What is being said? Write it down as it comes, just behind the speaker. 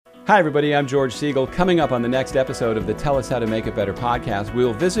Hi, everybody. I'm George Siegel. Coming up on the next episode of the Tell Us How to Make It Better podcast,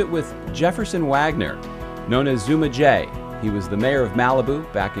 we'll visit with Jefferson Wagner, known as Zuma J. He was the mayor of Malibu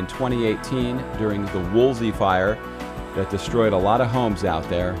back in 2018 during the Woolsey fire that destroyed a lot of homes out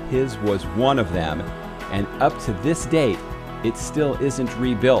there. His was one of them, and up to this date, it still isn't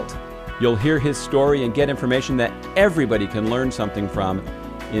rebuilt. You'll hear his story and get information that everybody can learn something from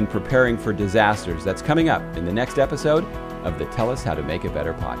in preparing for disasters. That's coming up in the next episode of the Tell Us How to Make It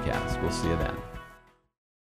Better podcast. We'll see you then.